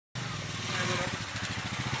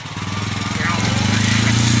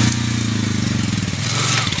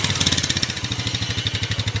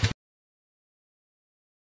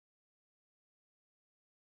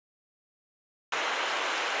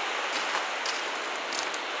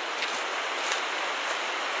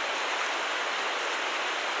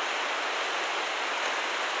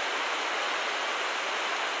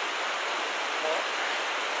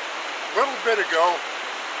little bit ago,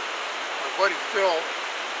 my buddy Phil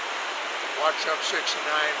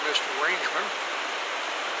WatchUp69MrRangeman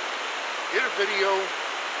did a video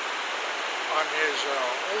on his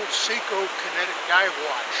old Seiko kinetic dive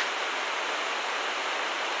watch,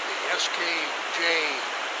 the Skj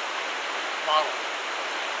model.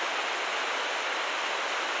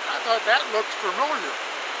 I thought that looked familiar.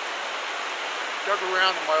 Dug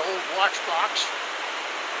around in my old watch box,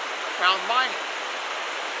 I found mine.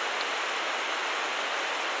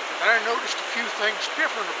 But then I noticed a few things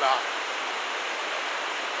different about it.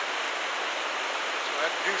 So I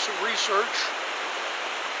had to do some research,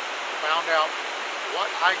 found out what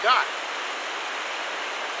I got.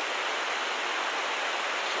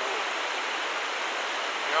 So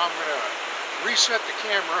now I'm going to reset the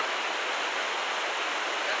camera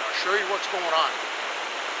and I'll show you what's going on.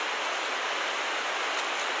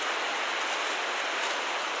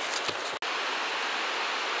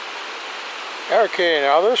 Okay,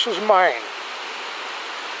 now this is mine.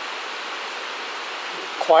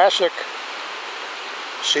 Classic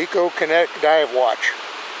Seiko Kinetic Dive Watch.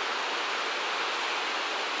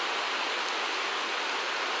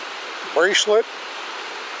 Bracelet,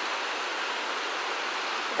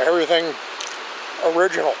 everything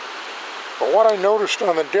original. But what I noticed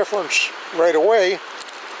on the difference right away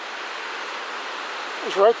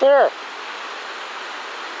is right there.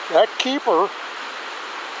 That keeper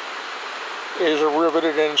is a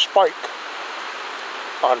riveted in spike.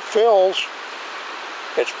 On Phil's,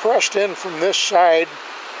 it's pressed in from this side,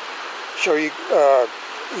 so you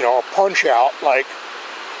know, a punch out like,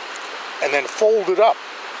 and then folded up.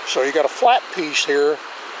 So you got a flat piece here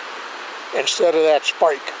instead of that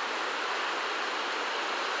spike.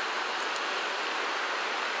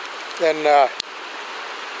 Then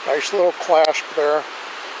nice little clasp there.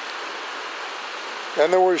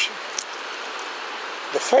 Then there was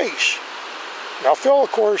the face. Now Phil,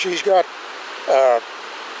 of course, he's got, I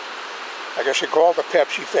guess you call it the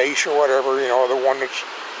Pepsi face or whatever, you know, the one that's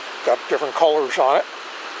got different colors on it.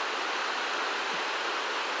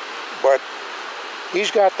 But he's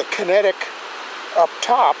got the kinetic up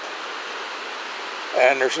top,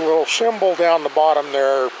 and there's a little symbol down the bottom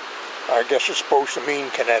there. I guess it's supposed to mean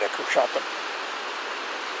kinetic or something.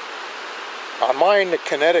 On mine, the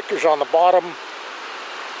kinetic is on the bottom,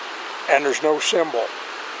 and there's no symbol.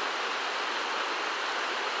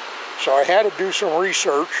 So I had to do some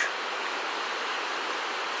research,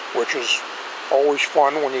 which is always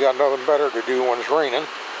fun when you got nothing better to do when it's raining.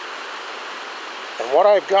 And what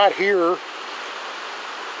I've got here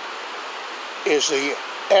is the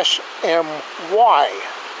SMY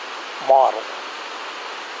model.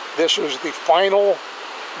 This is the final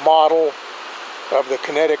model of the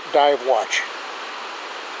kinetic dive watch.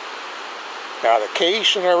 Now the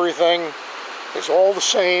case and everything is all the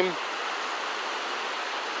same.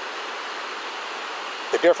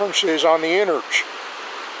 The difference is on the innards.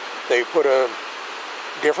 They put a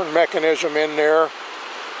different mechanism in there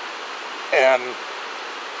and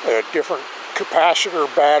a different capacitor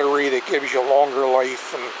battery that gives you longer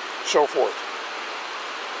life and so forth.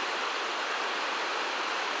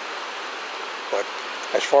 But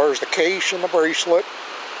as far as the case and the bracelet,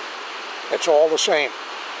 it's all the same.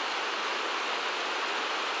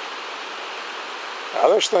 Now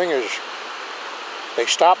this thing is, they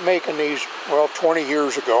stopped making these, well, 20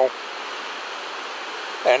 years ago.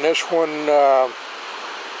 And this one,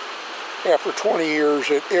 after 20 years,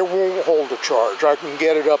 it won't hold a charge. I can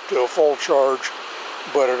get it up to a full charge,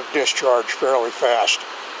 but it'll discharge fairly fast.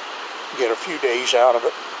 Get a few days out of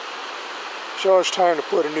it. So it's time to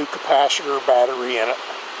put a new capacitor battery in it.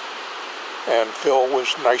 And Phil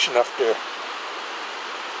was nice enough to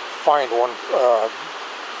find one,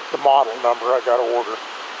 the model number I got to order.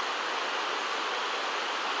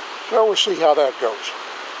 So we'll see how that goes.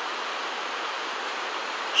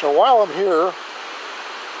 So while I'm here,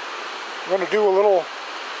 I'm going to do a little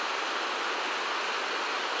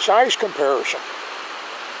size comparison.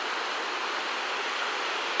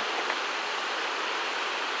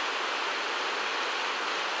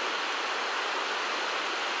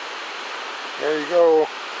 There you go.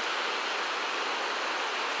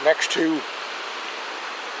 Next to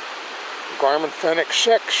Garmin Fenix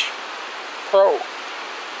 6 Pro.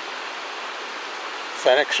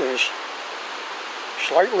 Fenix is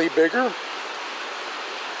slightly bigger.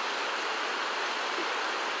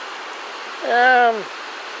 And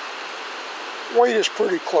weight is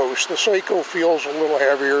pretty close. The Seiko feels a little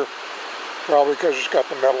heavier, probably because it's got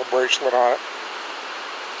the metal bracelet on it.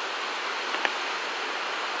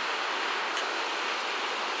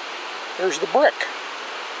 There's the brick.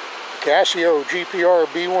 Casio GPR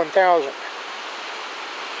B1000.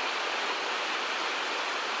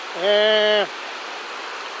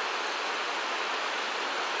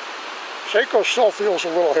 Seiko still feels a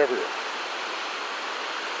little heavier.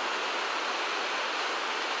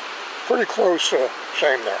 Pretty close to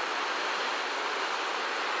same there.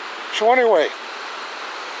 So anyway,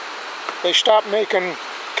 they stopped making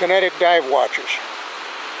kinetic dive watches.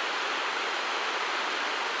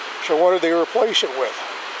 So what did they replace it with?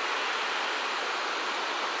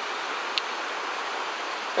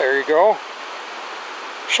 There you go.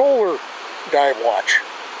 Solar dive watch.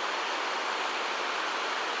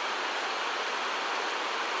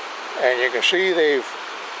 And you can see they've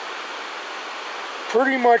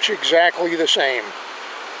pretty much exactly the same.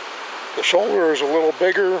 The solar is a little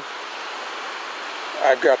bigger.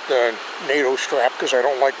 I've got the NATO strap because I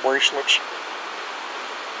don't like bracelets.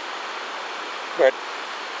 But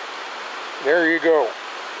there you go.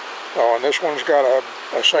 Oh, and this one's got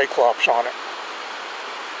a Cyclops on it.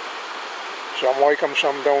 Some like them,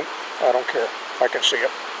 some don't. I don't care. I can see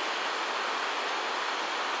it.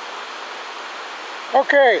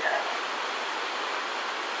 Okay.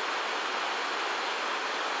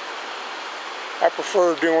 I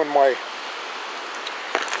prefer doing my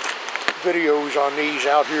videos on these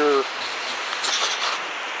out here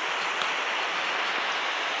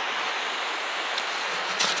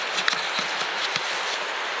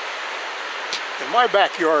in my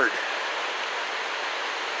backyard.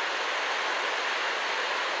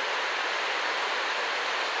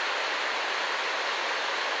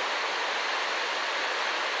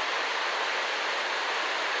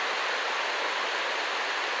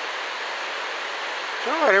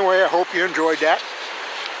 So anyway, I hope you enjoyed that.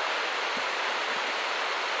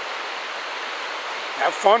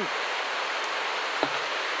 Have fun.